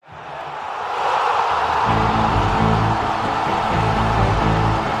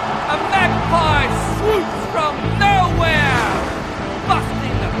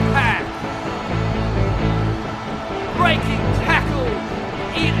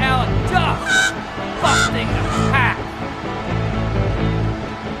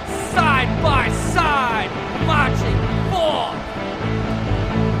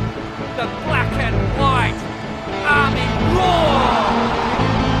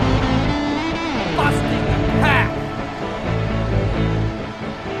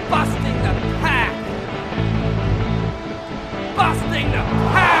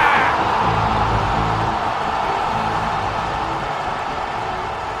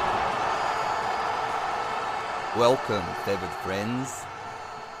Welcome, feathered friends.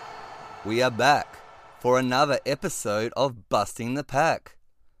 We are back for another episode of Busting the Pack.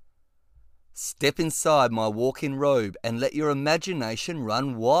 Step inside my walk-in robe and let your imagination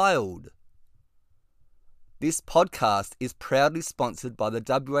run wild. This podcast is proudly sponsored by the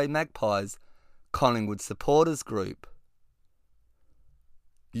WA Magpies Collingwood Supporters Group.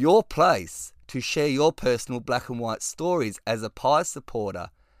 Your place to share your personal black and white stories as a Pies supporter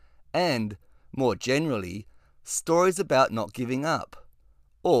and, more generally, stories about not giving up.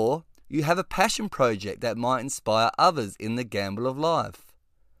 Or you have a passion project that might inspire others in the gamble of life.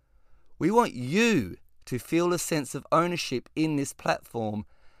 We want you to feel a sense of ownership in this platform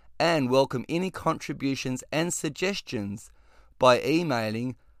and welcome any contributions and suggestions by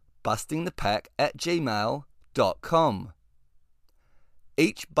emailing bustingthepack@gmail.com.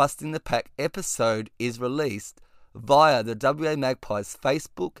 Each Busting the Pack episode is released via the WA Magpies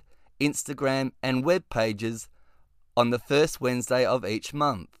Facebook, Instagram and web pages on the first Wednesday of each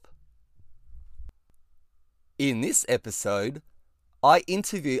month. In this episode, I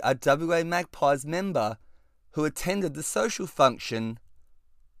interview a WA Magpies member who attended the social function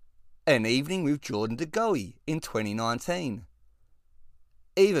An Evening with Jordan de Goey in 2019,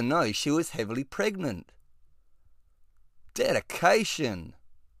 even though she was heavily pregnant. Dedication.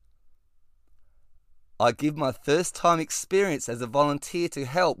 I give my first time experience as a volunteer to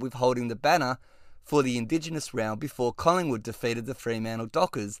help with holding the banner for the Indigenous round before Collingwood defeated the Fremantle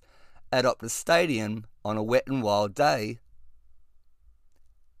Dockers at Optus Stadium on a wet and wild day.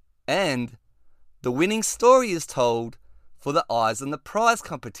 And the winning story is told for the Eyes on the Prize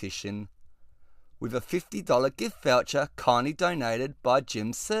competition with a $50 gift voucher kindly donated by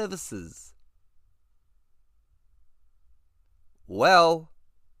Gym Services. Well,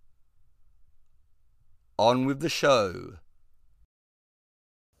 on with the show.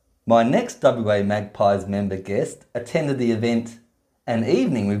 My next WA Magpies member guest attended the event An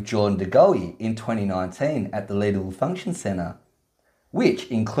Evening with Jordan de Goey in 2019 at the Leederville Function Centre, which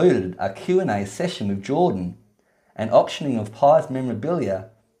included a Q&A session with Jordan, an auctioning of Pies memorabilia,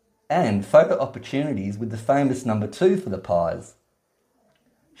 and photo opportunities with the famous number 2 for the Pies.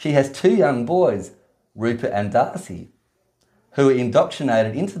 She has 2 young boys, Rupert and Darcy, who were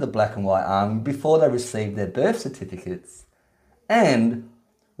indoctrinated into the Black and White Army before they received their birth certificates. And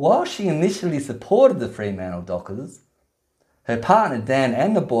while she initially supported the Fremantle Dockers, her partner Dan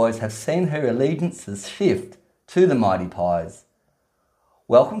and the boys have seen her allegiances shift to the Mighty Pies.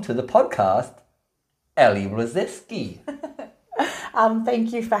 Welcome to the podcast, Allie Blazeski.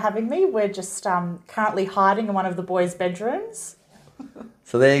 Thank you for having me. We're just currently hiding in one of the boys' bedrooms.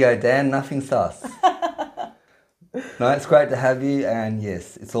 So there you go, Dan, nothing sus. No, it's great to have you, and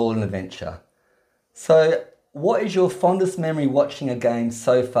yes, it's all an adventure. So, what is your fondest memory watching a game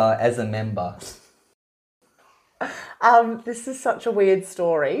so far as a member? This is such a weird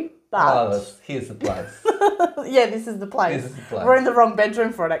story, but... here's the place. Yeah, this is the place. We're in the wrong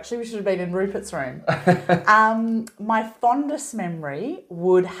bedroom for it, actually. We should have been in Rupert's room. My fondest memory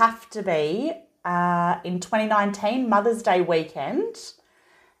would have to be in 2019, Mother's Day weekend,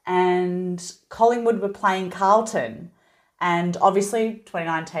 and Collingwood were playing Carlton. And obviously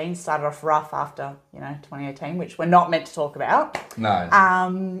 2019 started off rough after, 2018, which we're not meant to talk about. No.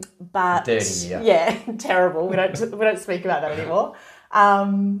 But dirty, yeah. Yeah, terrible. We don't speak about that anymore.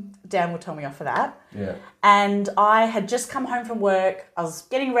 Dan will tell me off for that. Yeah. And I had just come home from work. I was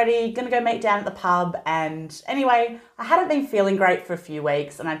getting ready, going to go meet Dan at the pub. And anyway, I hadn't been feeling great for a few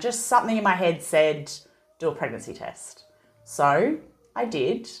weeks. And something in my head said, do a pregnancy test. So I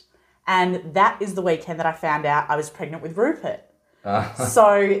did. And that is the weekend that I found out I was pregnant with Rupert.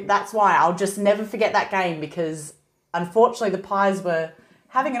 So that's why I'll just never forget that game, because unfortunately the Pies were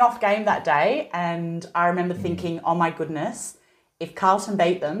having an off game that day. And I remember thinking, oh my goodness, if Carlton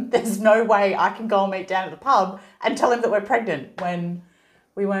beat them, there's no way I can go and meet Dan at the pub and tell him that we're pregnant, when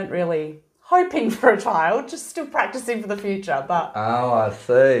we weren't really hoping for a child, just still practicing for the future. But oh, I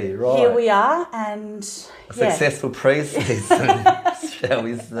see. Right. Here we are, and successful pre-season, shall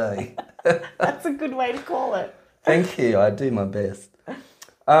we say. That's a good way to call it. Thank you. I do my best.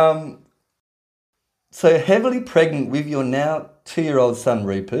 So heavily pregnant with your now 2-year-old son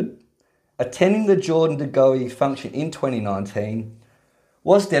Rupert, attending the Jordan de Goey function in 2019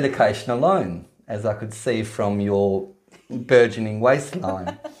 was dedication alone, as I could see from your burgeoning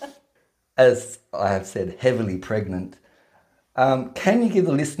waistline. As I have said, heavily pregnant. Can you give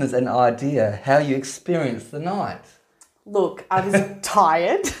the listeners an idea how you experienced the night? Look, I was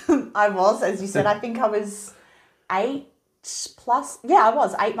tired. I was, as you said, I think I was 8 plus. Yeah, I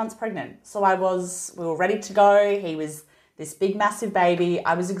was 8 months pregnant. So we were ready to go. He was this big, massive baby.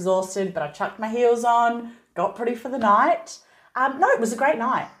 I was exhausted, but I chucked my heels on, got pretty for the night. No, it was a great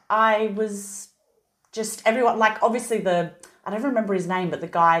night. I was just everyone, like obviously I don't remember his name, but the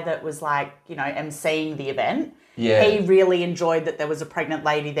guy that was like, emceeing the event. Yeah. He really enjoyed that there was a pregnant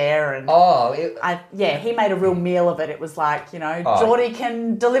lady there, and he made a real meal of it. It was like, Geordie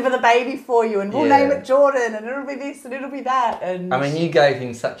can deliver the baby for you, and we'll name it Jordan, and it'll be this and it'll be that. And I mean, you gave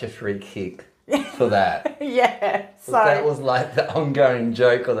him such a free kick for that. Yeah, so that was like the ongoing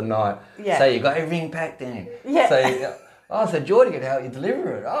joke of the night. Yeah. So you got everything packed in. Yeah. So Geordie could help you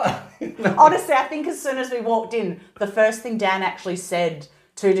deliver it. Oh. Honestly, I think as soon as we walked in, the first thing Dan actually said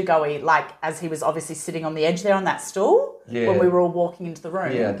to Goey, like as he was obviously sitting on the edge there on that stool when we were all walking into the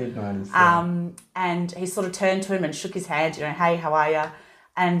room. Yeah, I did notice that. And he sort of turned to him and shook his hand, hey, how are you?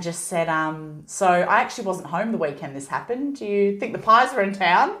 And just said, so I actually wasn't home the weekend this happened. Do you think the pies were in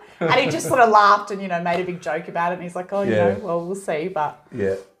town? And he just sort of laughed and, made a big joke about it. And he's like, well, we'll see. But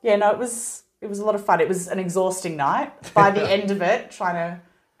no, it was a lot of fun. It was an exhausting night. By the end of it, trying to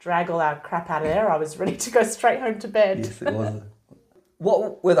drag all our crap out of there, I was ready to go straight home to bed. Yes, it was.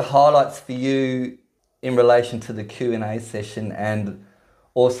 What were the highlights for you in relation to the Q&A session and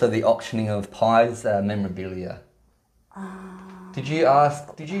also the auctioning of pies memorabilia? Did you ask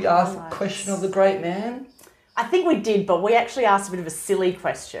a question of the great man? I think we did, but we actually asked a bit of a silly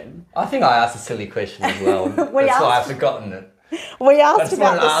question. I think I asked a silly question as well. That's why I've forgotten it. We asked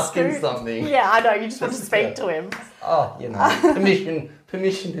about the ask him something. Yeah, I know. You just want to speak to him. Oh,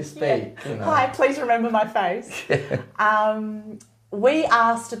 permission to speak. Hi, please remember my face. We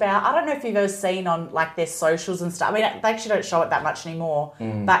asked about, I don't know if you've ever seen on like their socials and stuff. I mean, they actually don't show it that much anymore.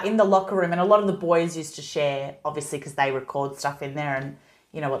 But in the locker room, and a lot of the boys used to share, obviously, because they record stuff in there, and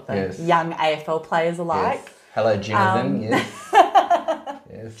you know what the young AFL players are like. Yes. Hello, Jonathan. Yes.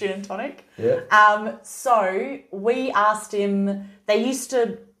 Yes. Gin and tonic. Yeah. So we asked him. They used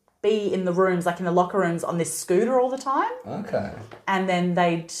to be in the rooms, like in the locker rooms, on this scooter all the time. Okay. And then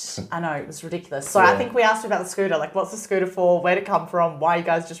I know, it was ridiculous. So I think we asked him about the scooter, like what's the scooter for, where'd it come from, why are you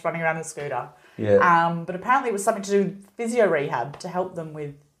guys just running around in a scooter? Yeah. But apparently it was something to do with physio rehab to help them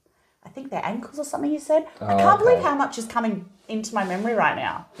with, I think their ankles or something, you said. I can't believe how much is coming into my memory right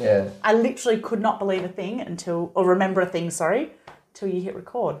now. Yeah. I literally could not believe remember a thing, till you hit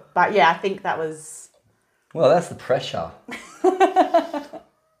record. But yeah, I think that was... Well, that's the pressure.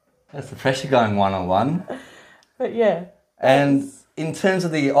 That's the pressure going one-on-one. But yeah. And in terms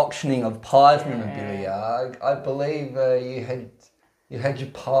of the auctioning of pies memorabilia, I believe you had your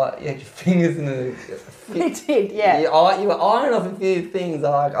fingers in the... We did, yeah. You were ironing off a few things.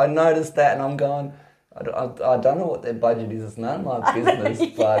 I noticed that, and I'm going, I don't know what their budget is. It's none of my business,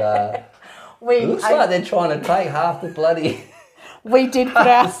 but it looks like they're trying to take half the bloody... We did put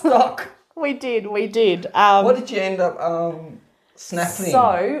our stock. We did. What did you end up snapping?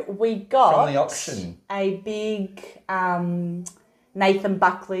 So we got from the auction a big Nathan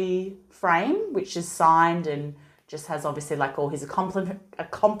Buckley frame, which is signed and just has obviously like all his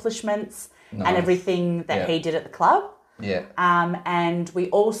accomplishments and everything that he did at the club. Yeah. And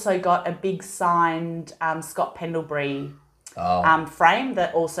we also got a big signed Scott Pendlebury frame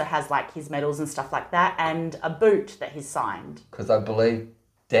that also has like his medals and stuff like that, and a boot that he's signed. Because I believe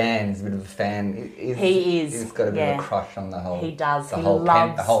Dan's a bit of a fan. He is. He's got a bit of a crush on the whole. He does. The whole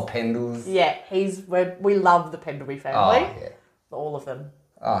Pendles. Yeah, we love the Pendlebury family. Oh, yeah. All of them.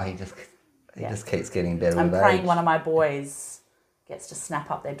 Oh, he just keeps getting better. I'm praying one of my boys gets to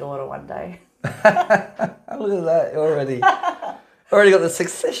snap up their daughter one day. Look at that already got the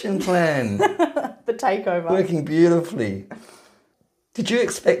succession plan. The takeover. Working beautifully. Did you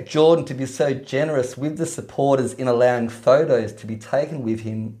expect Jordan to be so generous with the supporters in allowing photos to be taken with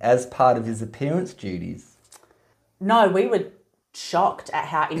him as part of his appearance duties? No, we were shocked at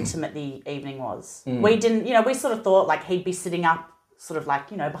how intimate the evening was. We didn't, we sort of thought like he'd be sitting up sort of like,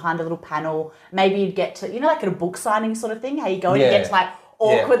 behind a little panel. Maybe you'd get to, like at a book signing sort of thing, how you go and you get to like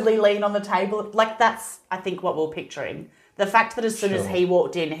awkwardly lean on the table. Like that's, I think, what we're picturing. The fact that as soon as he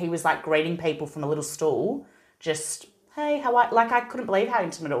walked in, he was like greeting people from a little stool, just, hey, I couldn't believe how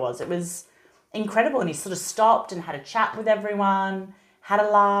intimate it was. It was incredible. And he sort of stopped and had a chat with everyone, had a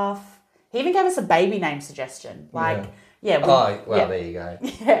laugh. He even gave us a baby name suggestion. There you go.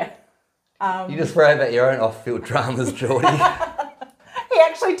 Yeah. You just worry about your own off-field dramas, Geordie. He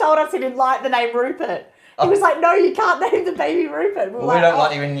actually told us he didn't like the name Rupert. He was like, no, you can't name the baby Rupert. We don't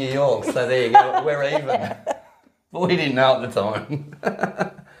like you in New York, so there you go. We're even. But we didn't know at the time.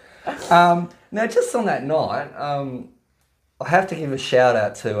 Now, just on that night, I have to give a shout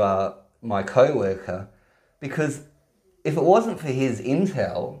out to my co-worker, because if it wasn't for his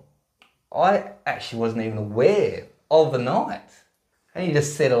intel, I actually wasn't even aware of the night. And he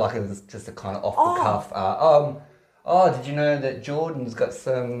just said it like it was just a kind of off the cuff. Did you know that Jordan's got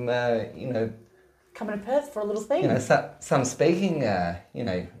some, Coming to Perth for a little thing. Some speaking,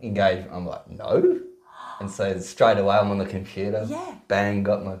 engagement. I'm like, no. And so straight away I'm on the computer. Yeah. Bang,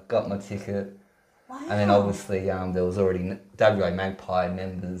 got my ticket. Wow. And then obviously there was already WA Magpie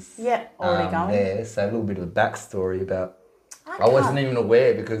members already going there. So a little bit of a backstory about... I wasn't even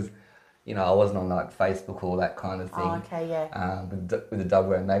aware because, I wasn't on like Facebook or that kind of thing. Oh, okay, yeah. With the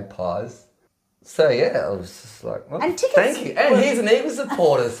WA Magpies. So yeah, I was just like, well, and tickets, thank you. And he's an Eagles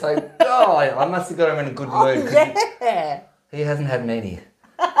supporter, so I must have got him in a good mood. Yeah. He hasn't had many.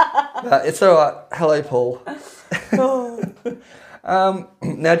 It's all right. Hello, Paul.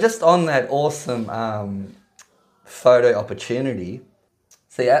 Now, just on that awesome photo opportunity,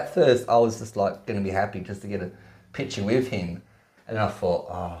 see, at first I was just like going to be happy just to get a picture with him, and I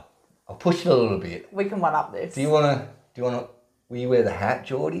thought, I'll push it a little bit. We can one up this. Do you want to? Will you wear the hat,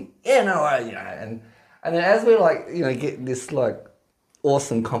 Geordie? Yeah, no, and then as we're like, getting this like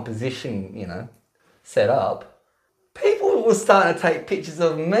awesome composition, set up, people were starting to take pictures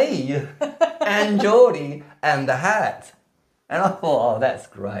of me and Geordie and the hat. And I thought, that's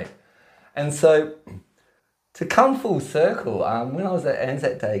great. And so to come full circle, when I was at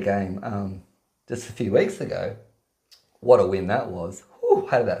Anzac Day game just a few weeks ago, what a win that was.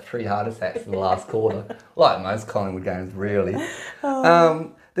 Had about 3 heart attacks in the last quarter, like most Collingwood games, really.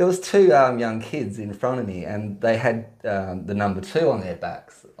 There was 2 young kids in front of me, and they had the number 2 on their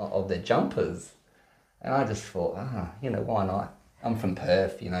backs of their jumpers. And I just thought, why not? I'm from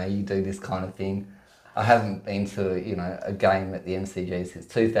Perth, you do this kind of thing. I haven't been to, a game at the MCG since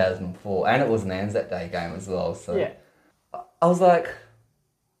 2004, and it was an Anzac Day game as well. So yeah. I was like,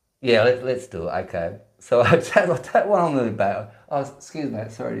 yeah, let's do it, okay. So I tapped one on the back. Excuse me,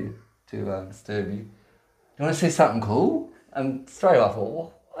 sorry to disturb you. Do you want to see something cool? And straight away I thought,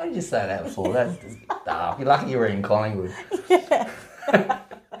 well, why did you say that for? That's just daft. You're lucky you were in Collingwood. Yeah.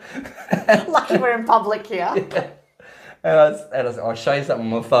 Lucky we're in public here. Yeah. And I'll show you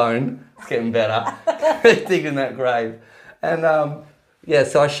something on my phone. It's getting better. Digging that grave. And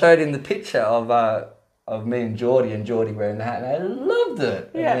so I showed him the picture of me and Geordie wearing the hat, and I loved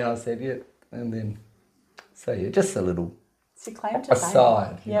it. Yeah. And then I said, yeah. And then, so yeah, just a little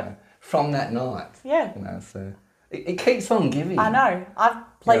aside, from that night. Yeah. So it keeps on giving. I know.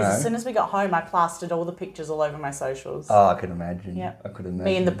 As soon as we got home, I plastered all the pictures all over my socials. Oh, I could imagine. Yeah. I could imagine.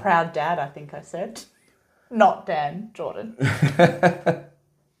 Me and the proud dad, I think I said. Not Dan, Jordan.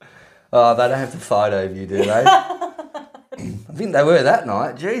 Oh, they don't have to fight over you, do they? I think they were that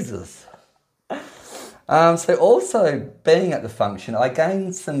night. Jesus. So also, being at the function, I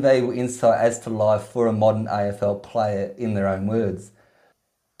gained some valuable insight as to life for a modern AFL player in their own words.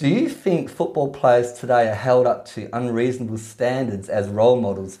 Do you think football players today are held up to unreasonable standards as role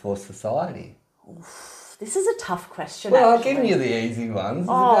models for society? Oof, this is a tough question, Well, actually. I've given you the easy ones. It's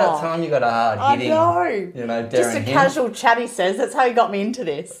about time you got a hard hitting. I know. Just a casual chat, he says. That's how he got me into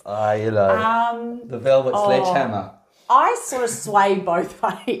this. The velvet sledgehammer. I sort of sway both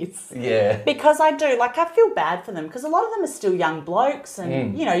ways. Yeah. Because I do. I feel bad for them because a lot of them are still young blokes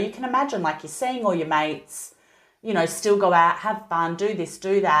and, you can imagine, you're seeing all your mates, still go out, have fun, do this,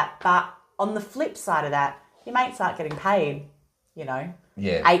 do that. But on the flip side of that, your mates aren't getting paid,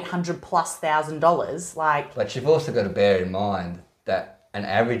 $800,000+. But you've also got to bear in mind that an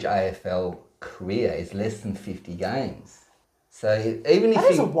average AFL career is less than 50 games. So even if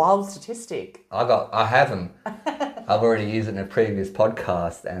that is a wild statistic. I have them. I've already used it in a previous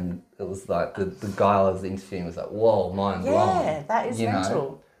podcast, and it was like the guy I was interviewing was like, "Whoa, mind blown." Yeah, that is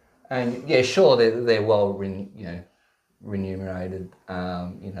mental. And yeah, sure, they're well remunerated.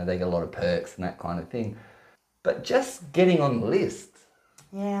 They get a lot of perks and that kind of thing. But just getting on the list.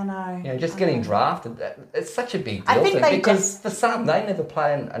 Yeah, I know. Just getting drafted, it's such a big deal because for some, they never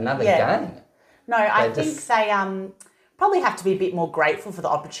play another game. No, I think they probably have to be a bit more grateful for the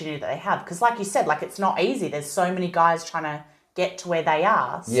opportunity that they have because, like you said, it's not easy. There's so many guys trying to get to where they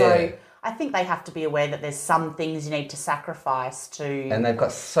are. So I think they have to be aware that there's some things you need to sacrifice to... And they've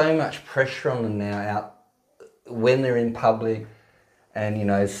got so much pressure on them now out when they're in public.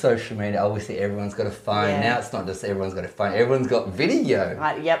 And, social media, obviously everyone's got a phone. Yeah. Now it's not just everyone's got a phone. Everyone's got video.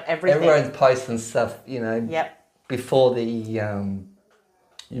 Everything. Everyone's posting stuff, before the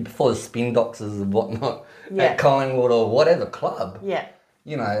spin boxes and whatnot at Collingwood or whatever club. Yeah.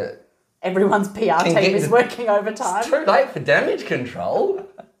 Everyone's PR team is working overtime. It's too late for damage control.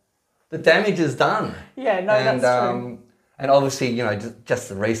 The damage is done. Yeah, that's true. And obviously, just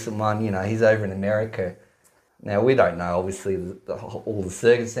the recent one, he's over in America. Now, we don't know, obviously, all the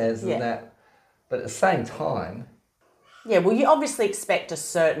circumstances and that. But at the same time, Yeah, well, you obviously expect a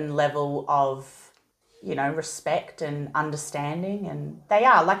certain level of, respect and understanding, and they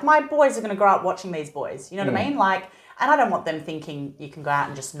are. Like, my boys are going to grow up watching these boys, you know what I mean? Like, and I don't want them thinking you can go out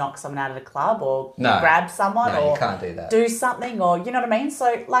and just knock someone out of the club or grab someone or you can't do that. Do something or, you know what I mean?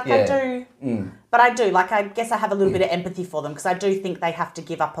 So, like, I do, but I do, like, I guess I have a little bit of empathy for them because I do think they have to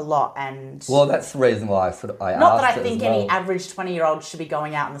give up a lot and... Well, that's the reason why I Not asked that I it think as well. any average 20-year-old should be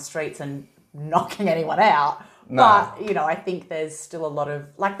going out in the streets and knocking anyone out. No. But, I think there's still a lot of...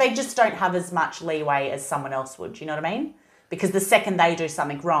 Like, they just don't have as much leeway as someone else would, you know what I mean? Because the second they do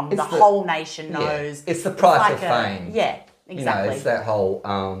something wrong, the whole nation knows. It's the price of fame. Yeah, exactly. It's that whole...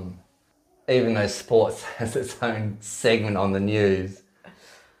 even though sports has its own segment on the news...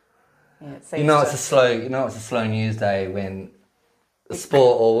 Yeah, it's a slow news day when the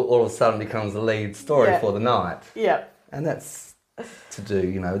sport all of a sudden becomes the lead story for the night. Yeah. And that's to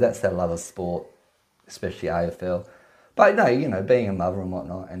do, that's their love of sport, especially AFL. But no, being a mother and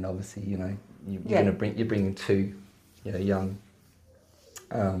whatnot, and obviously, you're bringing two, young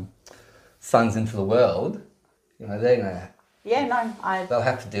sons into the world. They're gonna. Yeah, no, they'll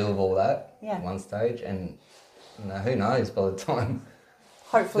have to deal with all that at one stage, and who knows by the time.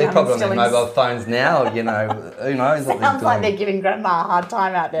 Hopefully, they're probably on their mobile phones now. Who knows what they're doing. Sounds like they're giving Grandma a hard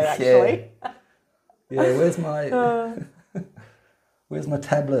time out there. Actually. Yeah. Where's my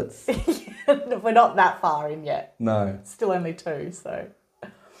tablets? We're not that far in yet. No. Still only 2, so.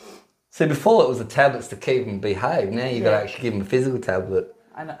 See, before it was the tablets to keep them behave. Now you've got to actually give them a physical tablet.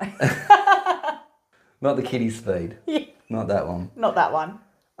 I know. Not the kiddie speed. Yeah. Not that one. Not that one.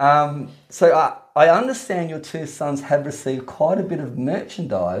 So I understand your two sons have received quite a bit of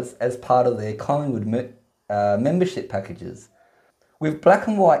merchandise as part of their Collingwood membership packages. With black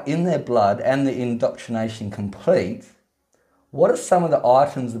and white in their blood and the indoctrination complete, what are some of the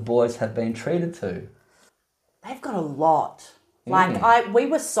items the boys have been treated to? They've got a lot. We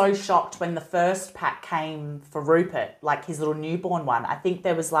were so shocked when the first pack came for Rupert, like his little newborn one. I think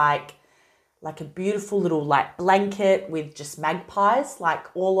there was like a beautiful little blanket with just magpies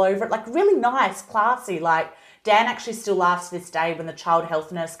all over it, really nice, classy. Dan actually still laughs to this day when the child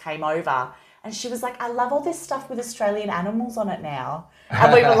health nurse came over and she was like, I love all this stuff with Australian animals on it now.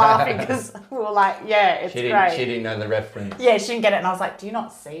 And we were laughing because we were like, yeah, it's great. She didn't know the reference. Yeah, she didn't get it. And I was like, do you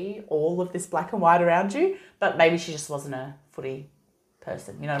not see all of this black and white around you? But maybe she just wasn't a footy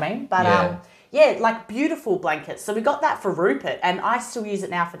person, you know what I mean? But beautiful blankets. So we got that for Rupert and I still use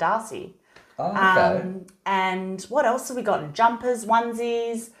it now for Darcy. Oh, okay. And what else have we gotten? Jumpers,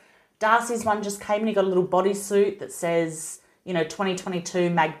 onesies. Darcy's one just came and he got a little bodysuit that says,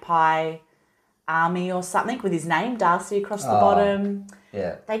 2022 Magpie Army or something with his name, Darcy, across the bottom.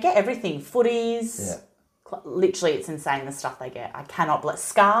 Yeah. They get everything. Footies. Yeah. Literally, it's insane the stuff they get. I cannot believe.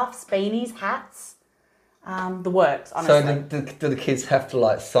 Scarves, beanies, hats. The works, honestly. So do the kids have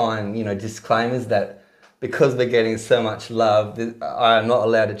to sign, disclaimers that because we're getting so much love, I am not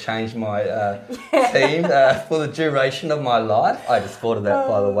allowed to change my team for the duration of my life? I just thought of that,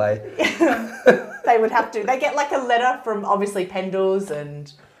 by the way. They would have to. They get a letter from obviously Pendles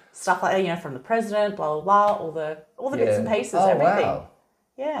and stuff like that, from the president, blah blah blah, all the bits and pieces, everything. Wow.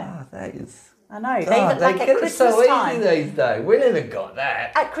 Yeah. Oh, that is. I know. They at get it Christmas so time, easy these days. We never got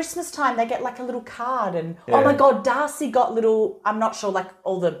that. At Christmas time, they get a little card, and oh my God, Darcy got little. I'm not sure,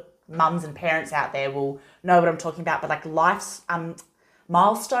 all the mums and parents out there will know what I'm talking about, but life's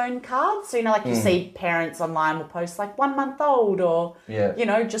milestone cards. So you see parents online will post 1 month old or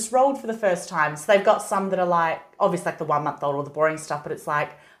just rolled for the first time. So they've got some that are obviously the 1 month old or the boring stuff, but it's my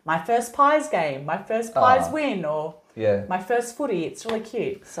first Pies game, my first Pies win, or my first footy. It's really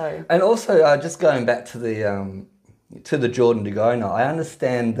cute. So and also just going back to the Jordan De Goey night, I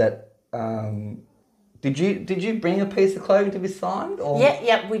understand that. Did you bring a piece of clothing to be signed? Or?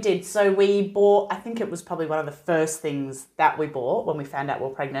 Yeah, we did. So we bought, I think it was probably one of the first things that we bought when we found out we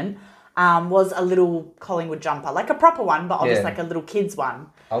were pregnant, was a little Collingwood jumper, a proper one, but obviously a little kid's one.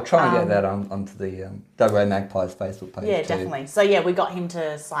 I'll try and get that onto the WA Magpies Facebook page Yeah, too. definitely. So we got him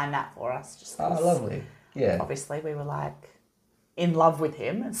to sign that for us. Lovely. Yeah. Obviously we were in love with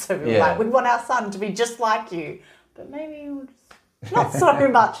him, and so we were we want our son to be just like you, but maybe not so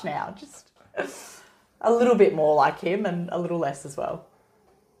much now, just a little bit more like him and a little less as well.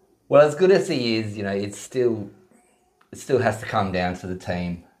 Well, as good as he is, it still has to come down to the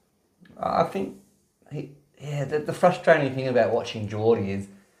team. I think the frustrating thing about watching Geordie is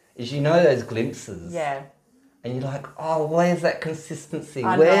those glimpses. Yeah. And you're like, oh, where's that consistency?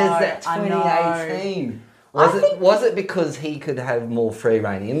 I Where's know, that 2018? Was it because he could have more free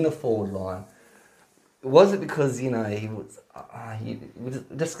rein in the forward line? Was it because, he was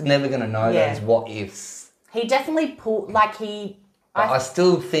just never going to know those what ifs? He definitely pulled, like he... But I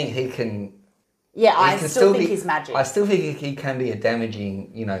still think he can... Yeah, I still think he's magic. I still think he can be a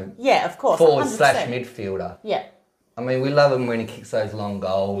damaging, yeah, of course, forward 100%. / midfielder. Yeah. I mean, we love him when he kicks those long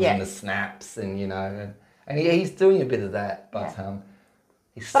goals Yeah. and the snaps and, and he's doing a bit of that, but... Yeah.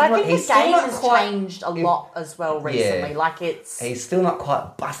 But I think the game has changed a lot as well recently. Yeah. Like he's still not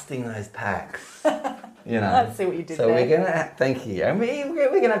quite busting those packs. I see what you did so there. we're gonna thank you, and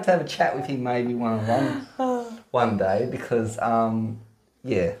we're gonna have to have a chat with him maybe one day because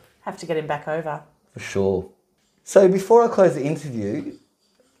have to get him back over for sure. So before I close the interview,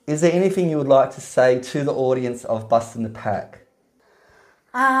 is there anything you would like to say to the audience of Busting the Pack?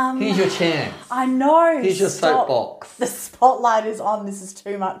 Here's your chance. I know. Here's your soapbox. The spotlight is on. This is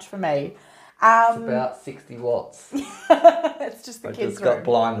too much for me. It's about 60 watts. It's just the kids' room. I just got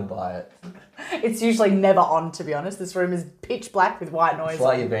blinded by it. It's usually never on, to be honest. This room is pitch black with white noise. It's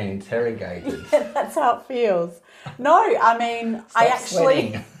like you're being interrogated. Yeah, that's how it feels. No, I mean,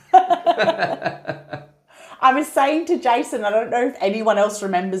 Sweating. I was saying to Jason, I don't know if anyone else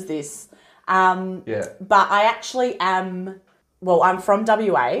remembers this, but I actually am... Well, I'm from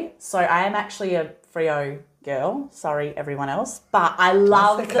WA, so I am actually a Freo girl. Sorry, everyone else. But I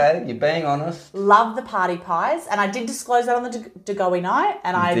love... That's okay, you're being honest. Love the party pies. And I did disclose that on the Goey night.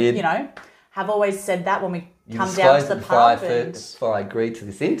 And I have always said that when we come down to the pub. Before I agreed to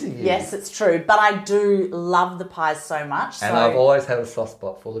this interview. Yes, it's true. But I do love the pies so much. And I've always had a soft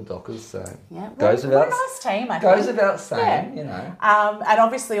spot for the Dockers, so we're a nice team, I think. Goes without saying, And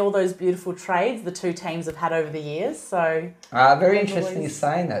obviously all those beautiful trades the two teams have had over the years. So very interesting you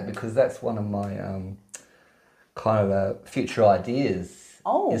saying that because that's one of my kind of future ideas.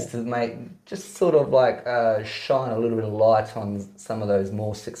 Is to make, just sort of like shine a little bit of light on some of those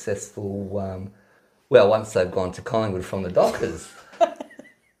more successful, once they've gone to Collingwood from the Dockers.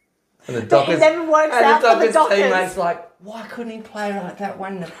 And the Dockers, it never works out for the Dockers. Teammates like, why couldn't he play like that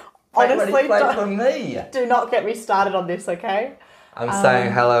one? Honestly, he played for me. Do not get me started on this, okay? I'm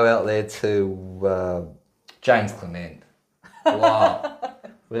saying hello out there to James Clement. Wow.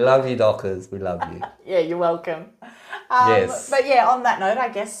 We love you, Dockers. We love you. Yeah, you're welcome. Yes. But on that note, I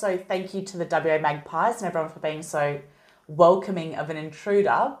guess, so thank you to the WA Magpies and everyone for being so welcoming of an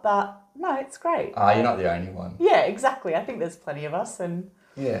intruder. But no, it's great. You're not the only one. Yeah, exactly. I think there's plenty of us. And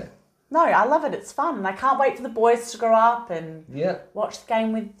yeah. No, I love it. It's fun. And I can't wait for the boys to grow up and watch the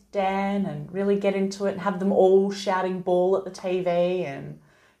game with Dan and really get into it and have them all shouting ball at the TV and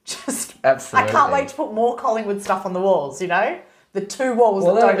just... Absolutely. I can't wait to put more Collingwood stuff on the walls, The two walls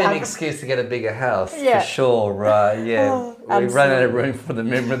that don't be have... an excuse to get a bigger house, for sure. We run out of room for the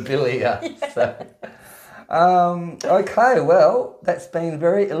memorabilia. So. Okay, well, that's been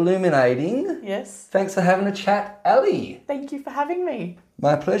very illuminating. Yes. Thanks for having a chat, Allie. Thank you for having me.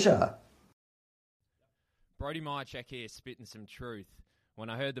 My pleasure. Brody Mychek here, spitting some truth. When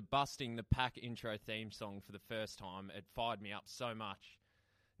I heard the Busting the Pack intro theme song for the first time, it fired me up so much.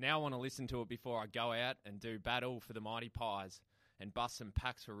 Now I want to listen to it before I go out and do battle for the Mighty Pies and bust some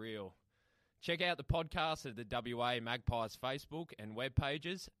packs for real. Check out the podcast of the WA Magpies Facebook and web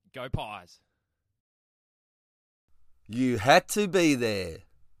pages. Go Pies! You had to be there.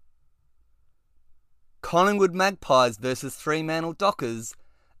 Collingwood Magpies versus Fremantle Dockers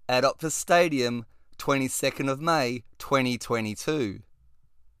at Optus Stadium, 22nd of May, 2022.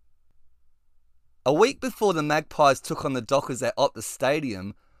 A week before the Magpies took on the Dockers at Optus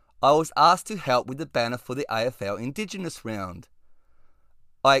Stadium, I was asked to help with the banner for the AFL Indigenous round.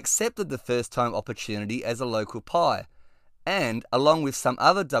 I accepted the first-time opportunity as a local pie and, along with some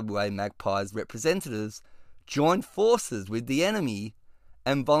other WA Magpies representatives, joined forces with the enemy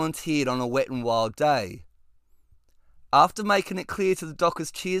and volunteered on a wet and wild day. After making it clear to the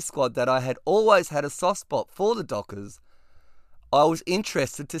Dockers cheer squad that I had always had a soft spot for the Dockers, I was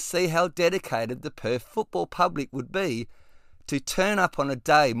interested to see how dedicated the Perth football public would be to turn up on a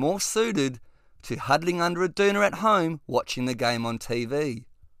day more suited to huddling under a doona at home watching the game on TV.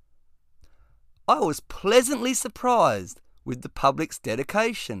 I was pleasantly surprised with the public's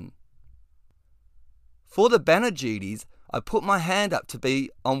dedication. For the banner duties, I put my hand up to be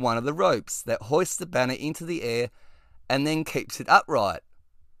on one of the ropes that hoists the banner into the air and then keeps it upright.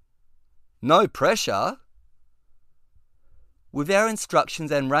 No pressure. With our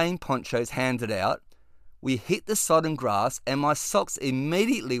instructions and rain ponchos handed out, we hit the sodden grass and my socks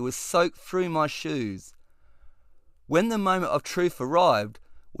immediately were soaked through my shoes. When the moment of truth arrived,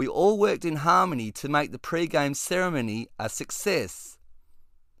 we all worked in harmony to make the pre-game ceremony a success.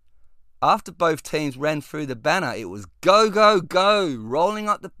 After both teams ran through the banner, it was go, go, go, rolling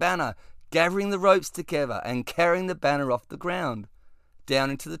up the banner, gathering the ropes together and carrying the banner off the ground,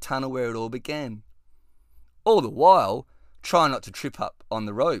 down into the tunnel where it all began. all the while trying not to trip up on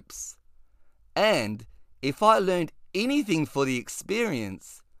the ropes. And if I learned anything for the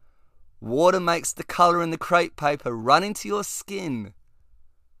experience, water makes the colour in the crepe paper run into your skin.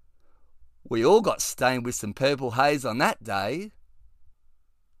 We all got stained with some purple haze on that day.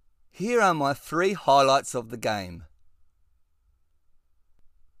 Here are my 3 highlights of the game.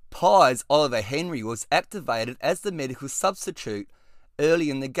 Pies Oliver Henry was activated as the medical substitute early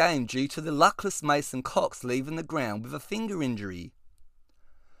in the game due to the luckless Mason Cox leaving the ground with a finger injury.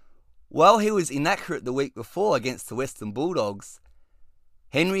 While he was inaccurate the week before against the Western Bulldogs,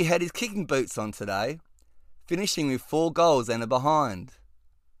 Henry had his kicking boots on today, finishing with 4 goals and a behind.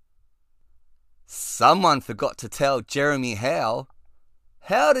 Someone forgot to tell Jeremy Howe.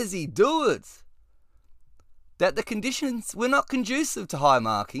 How does he do it? That the conditions were not conducive to high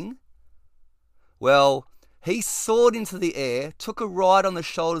marking. Well, he soared into the air, took a ride on the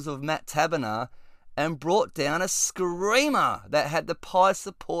shoulders of Matt Taberner, and brought down a screamer that had the Pie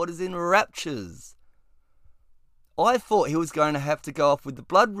supporters in raptures. I thought he was going to have to go off with the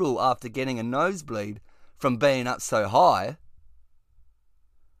blood rule after getting a nosebleed from being up so high.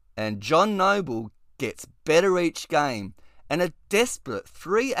 And John Noble gets better each game, and a desperate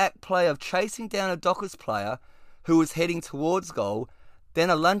 3-act play of chasing down a Dockers player who was heading towards goal, then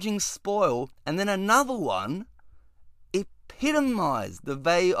a lunging spoil, and then another one, epitomised the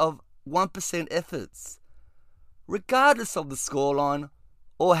value of 1% efforts, regardless of the scoreline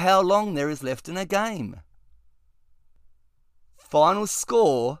or how long there is left in a game. Final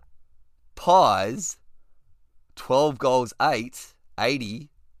score, Pies, 12 goals 8, 80,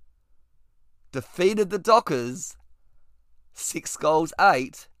 defeated the Dockers, 6 goals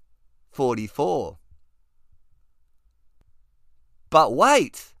 8, 44. But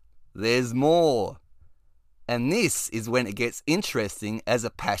wait, there's more. And this is when it gets interesting as a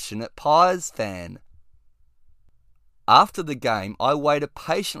passionate Pies fan. After the game, I waited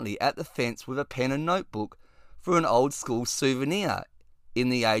patiently at the fence with a pen and notebook for an old school souvenir in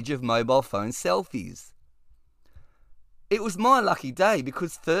the age of mobile phone selfies. It was my lucky day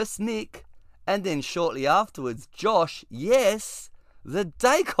because first Mick, and then shortly afterwards Josh, yes, the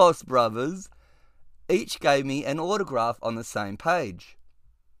Dacos brothers, each gave me an autograph on the same page.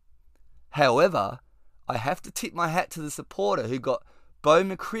 However, I have to tip my hat to the supporter who got Bo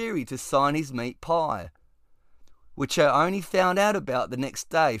McCreary to sign his meat pie, which I only found out about the next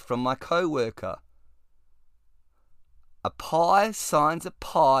day from my co-worker. A pie signs a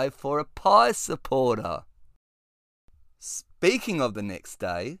pie for a Pie supporter. Speaking of the next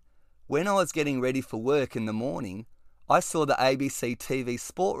day, when I was getting ready for work in the morning, I saw the ABC TV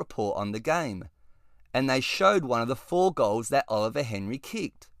Sport report on the game, and they showed one of the 4 goals that Oliver Henry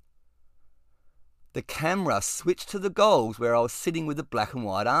kicked. The camera switched to the goals where I was sitting with the black and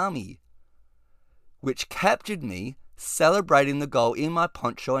white army, which captured me celebrating the goal in my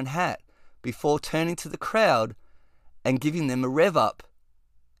poncho and hat before turning to the crowd and giving them a rev up,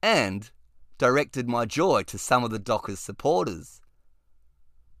 and directed my joy to some of the Dockers supporters.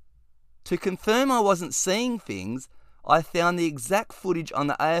 To confirm I wasn't seeing things, I found the exact footage on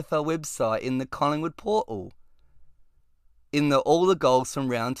the AFL website in the Collingwood portal, in the All the Goals from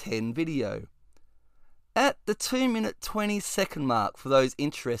Round 10 video. At the 2-minute 20-second mark for those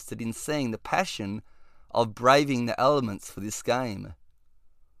interested in seeing the passion of braving the elements for this game.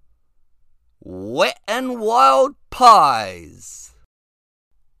 Wet and Wild Pies.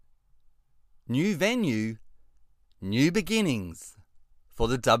 New venue, new beginnings for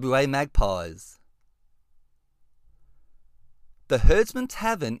the WA Magpies. The Herdsman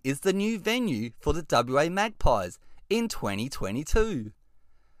Tavern is the new venue for the WA Magpies in 2022.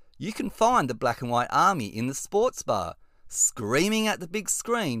 You can find the Black and White Army in the sports bar, screaming at the big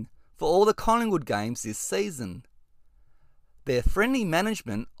screen for all the Collingwood games this season. Their friendly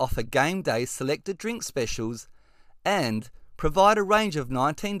management offer game day selected drink specials and provide a range of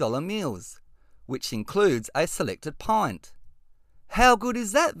 $19 meals, which includes a selected pint. How good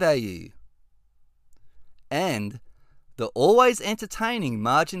is that value? And the always entertaining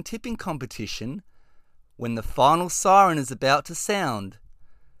margin tipping competition, when the final siren is about to sound,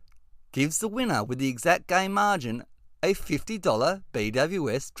 gives the winner with the exact game margin a $50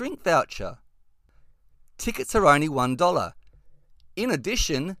 BWS drink voucher. Tickets are only $1. In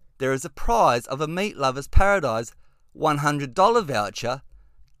addition, there is a prize of a Meat Lovers Paradise $100 voucher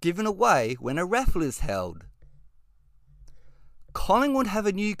given away when a raffle is held. Collingwood have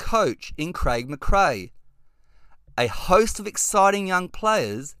a new coach in Craig McRae, a host of exciting young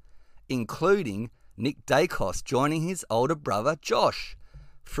players, including Nick Dacos joining his older brother Josh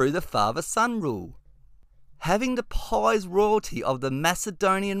through the father-son rule. Having the Pies royalty of the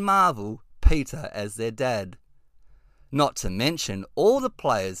Macedonian marvel Peter as their dad. Not to mention all the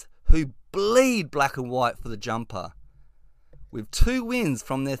players who bleed black and white for the jumper. With 2 wins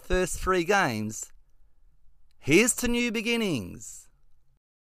from their first 3 games, here's to new beginnings.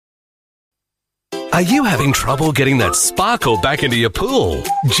 Are you having trouble getting that sparkle back into your pool?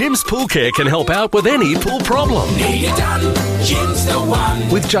 Jim's Pool Care can help out with any pool problem. Need it done, Jim's the one.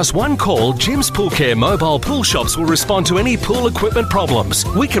 With just one call, Jim's Pool Care mobile pool shops will respond to any pool equipment problems.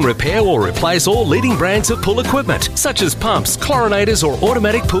 We can repair or replace all leading brands of pool equipment, such as pumps, chlorinators or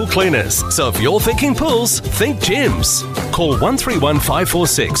automatic pool cleaners. So if you're thinking pools, think Jim's. Call 131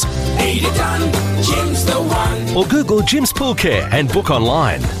 546. Need it done, Jim's the one. Or Google Jim's Pool Care and book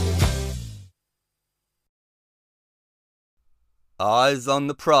online. Eyes on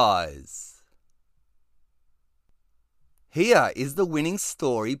the prize. Here is the winning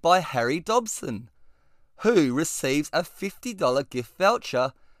story by Harry Dobson, who receives a $50 gift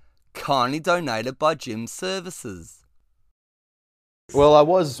voucher kindly donated by Jim's Services. Well, I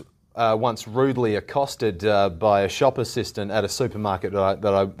was once rudely accosted by a shop assistant at a supermarket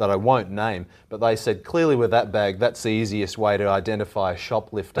that I won't name, but they said, clearly with that bag, that's the easiest way to identify a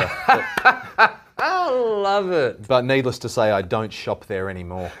shoplifter. I love it. But needless to say, I don't shop there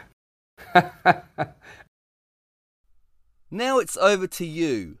anymore. Now it's over to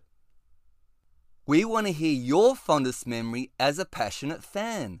you. We want to hear your fondest memory as a passionate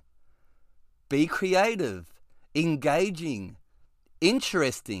fan. Be creative, engaging,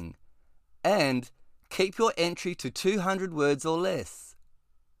 interesting, and keep your entry to 200 words or less.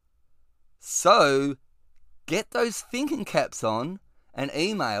 So, get those thinking caps on and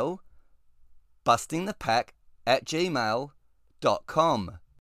email bustingthepack@gmail.com.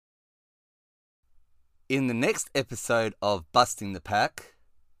 In the next episode of Busting the Pack,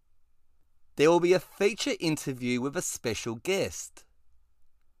 there will be a feature interview with a special guest,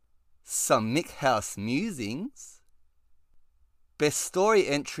 some Mick House musings, best story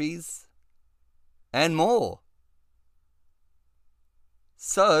entries, and more.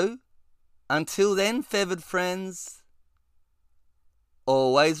 So, until then, feathered friends,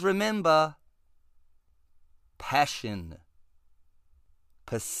 always remember passion,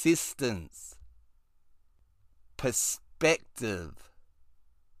 persistence, perspective.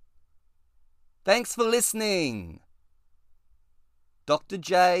 Thanks for listening. Dr.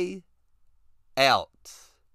 J, out.